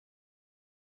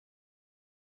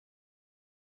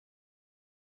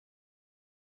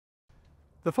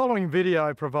The following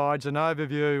video provides an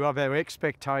overview of our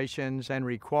expectations and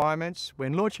requirements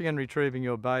when launching and retrieving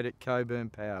your boat at Cockburn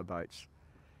powerboats.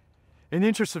 In the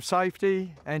interest of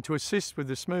safety and to assist with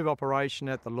the smooth operation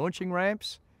at the launching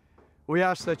ramps, we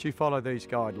ask that you follow these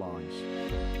guidelines.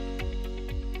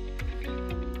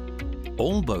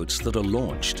 All boats that are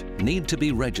launched need to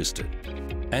be registered,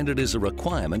 and it is a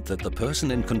requirement that the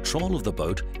person in control of the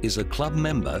boat is a club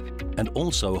member and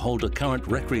also hold a current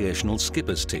recreational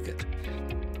skipper's ticket.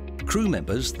 Crew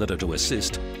members that are to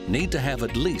assist need to have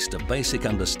at least a basic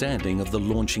understanding of the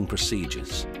launching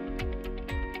procedures.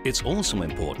 It's also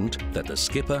important that the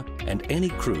skipper and any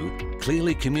crew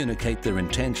clearly communicate their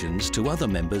intentions to other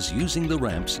members using the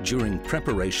ramps during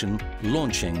preparation,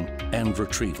 launching and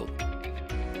retrieval.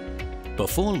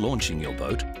 Before launching your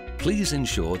boat, please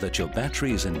ensure that your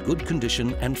battery is in good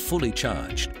condition and fully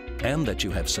charged, and that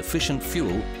you have sufficient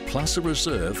fuel plus a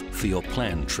reserve for your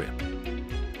planned trip.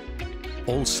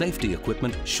 All safety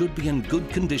equipment should be in good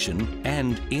condition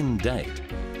and in date.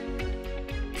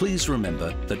 Please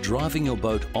remember that driving your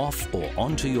boat off or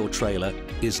onto your trailer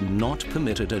is not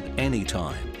permitted at any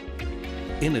time.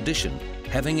 In addition,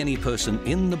 having any person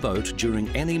in the boat during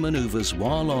any maneuvers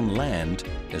while on land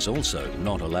is also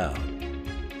not allowed.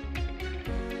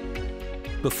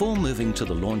 Before moving to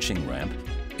the launching ramp,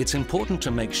 it's important to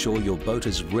make sure your boat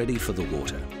is ready for the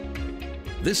water.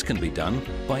 This can be done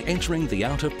by entering the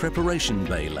outer preparation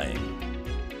bay lane.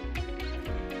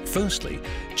 Firstly,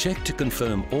 check to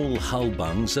confirm all hull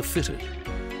bungs are fitted.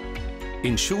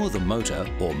 Ensure the motor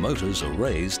or motors are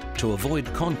raised to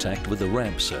avoid contact with the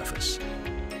ramp surface.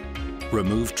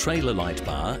 Remove trailer light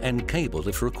bar and cable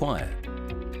if required.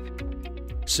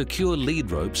 Secure lead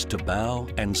ropes to bow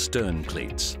and stern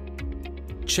cleats.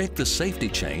 Check the safety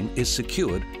chain is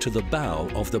secured to the bow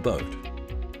of the boat.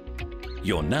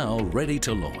 You're now ready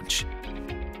to launch.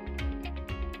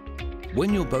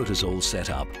 When your boat is all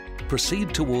set up,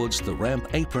 proceed towards the ramp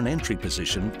apron entry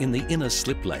position in the inner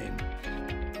slip lane.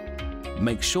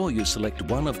 Make sure you select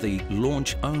one of the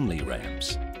launch-only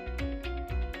ramps.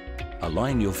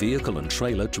 Align your vehicle and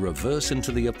trailer to reverse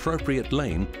into the appropriate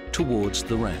lane towards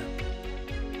the ramp.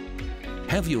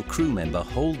 Have your crew member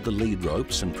hold the lead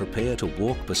ropes and prepare to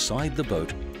walk beside the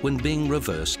boat when being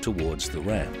reversed towards the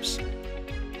ramps.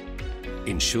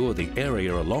 Ensure the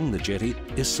area along the jetty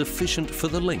is sufficient for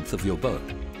the length of your boat.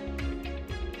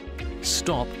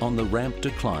 Stop on the ramp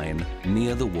decline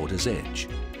near the water's edge.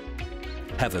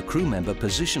 Have a crew member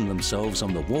position themselves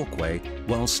on the walkway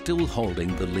while still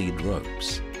holding the lead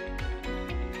ropes.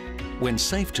 When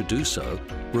safe to do so,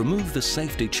 remove the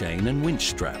safety chain and winch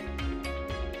strap.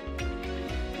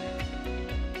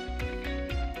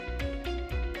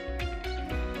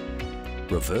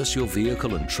 Reverse your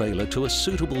vehicle and trailer to a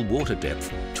suitable water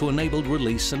depth to enable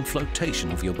release and flotation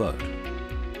of your boat.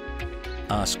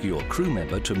 Ask your crew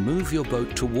member to move your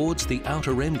boat towards the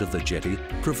outer end of the jetty,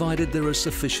 provided there is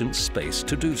sufficient space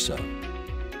to do so.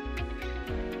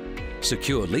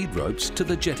 Secure lead ropes to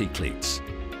the jetty cleats.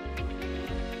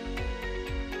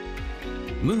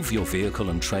 Move your vehicle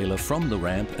and trailer from the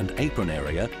ramp and apron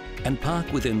area and park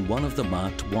within one of the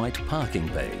marked white parking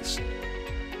bays.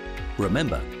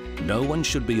 Remember, no one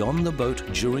should be on the boat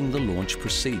during the launch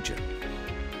procedure.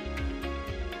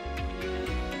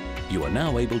 You are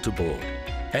now able to board,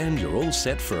 and you're all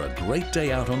set for a great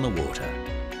day out on the water.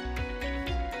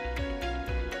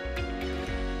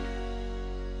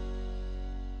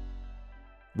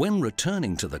 When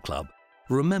returning to the club,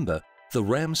 remember the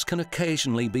ramps can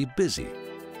occasionally be busy,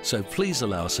 so please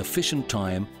allow sufficient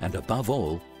time and, above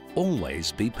all,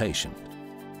 always be patient.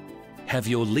 Have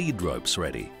your lead ropes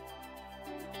ready.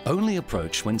 Only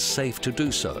approach when safe to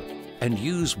do so, and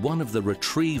use one of the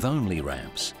retrieve-only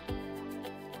ramps.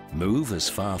 Move as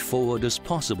far forward as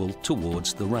possible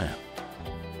towards the ramp.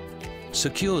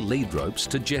 Secure lead ropes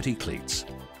to jetty cleats.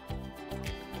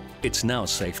 It's now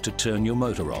safe to turn your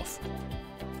motor off.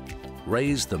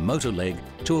 Raise the motor leg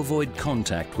to avoid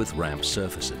contact with ramp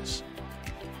surfaces.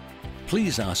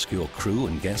 Please ask your crew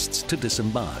and guests to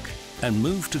disembark and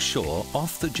move to shore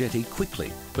off the jetty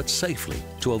quickly but safely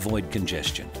to avoid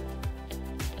congestion.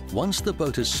 Once the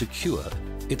boat is secure,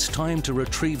 it's time to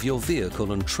retrieve your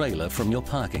vehicle and trailer from your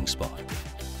parking spot.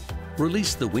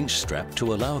 Release the winch strap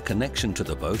to allow connection to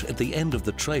the boat at the end of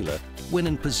the trailer when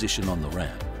in position on the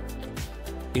ramp.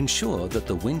 Ensure that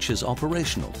the winch is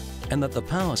operational and that the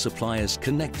power supply is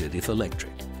connected if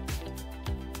electric.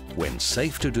 When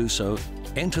safe to do so,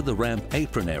 enter the ramp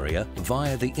apron area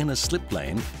via the inner slip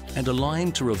lane and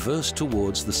align to reverse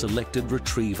towards the selected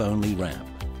retrieve-only ramp.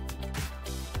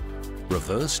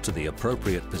 Reverse to the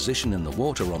appropriate position in the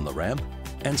water on the ramp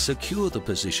and secure the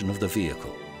position of the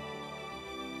vehicle.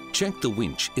 check the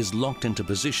winch is locked into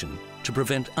position to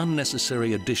prevent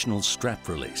unnecessary additional strap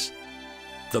release.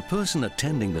 The person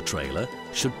attending the trailer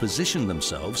should position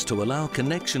themselves to allow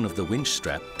connection of the winch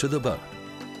strap to the boat.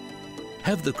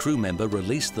 Have the crew member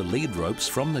release the lead ropes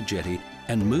from the jetty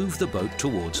and move the boat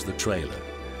towards the trailer.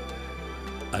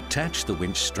 Attach the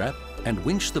winch strap and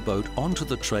winch the boat onto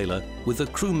the trailer with a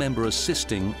crew member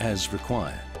assisting as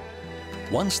required.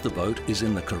 Once the boat is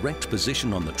in the correct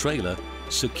position on the trailer,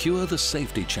 secure the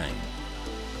safety chain.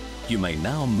 You may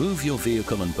now move your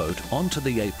vehicle and boat onto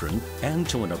the apron and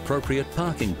to an appropriate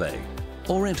parking bay,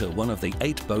 or enter one of the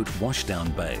 8 boat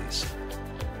washdown bays.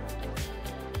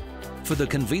 For the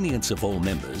convenience of all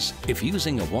members, if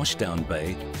using a washdown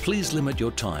bay, please limit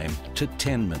your time to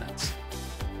 10 minutes.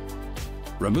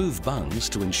 Remove bungs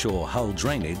to ensure hull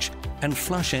drainage and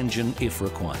flush engine if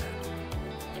required.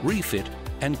 Refit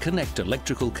and connect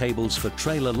electrical cables for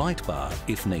trailer light bar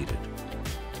if needed.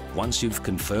 Once you've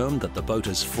confirmed that the boat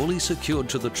is fully secured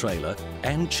to the trailer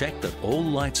and checked that all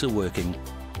lights are working,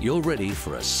 you're ready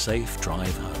for a safe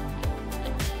drive home.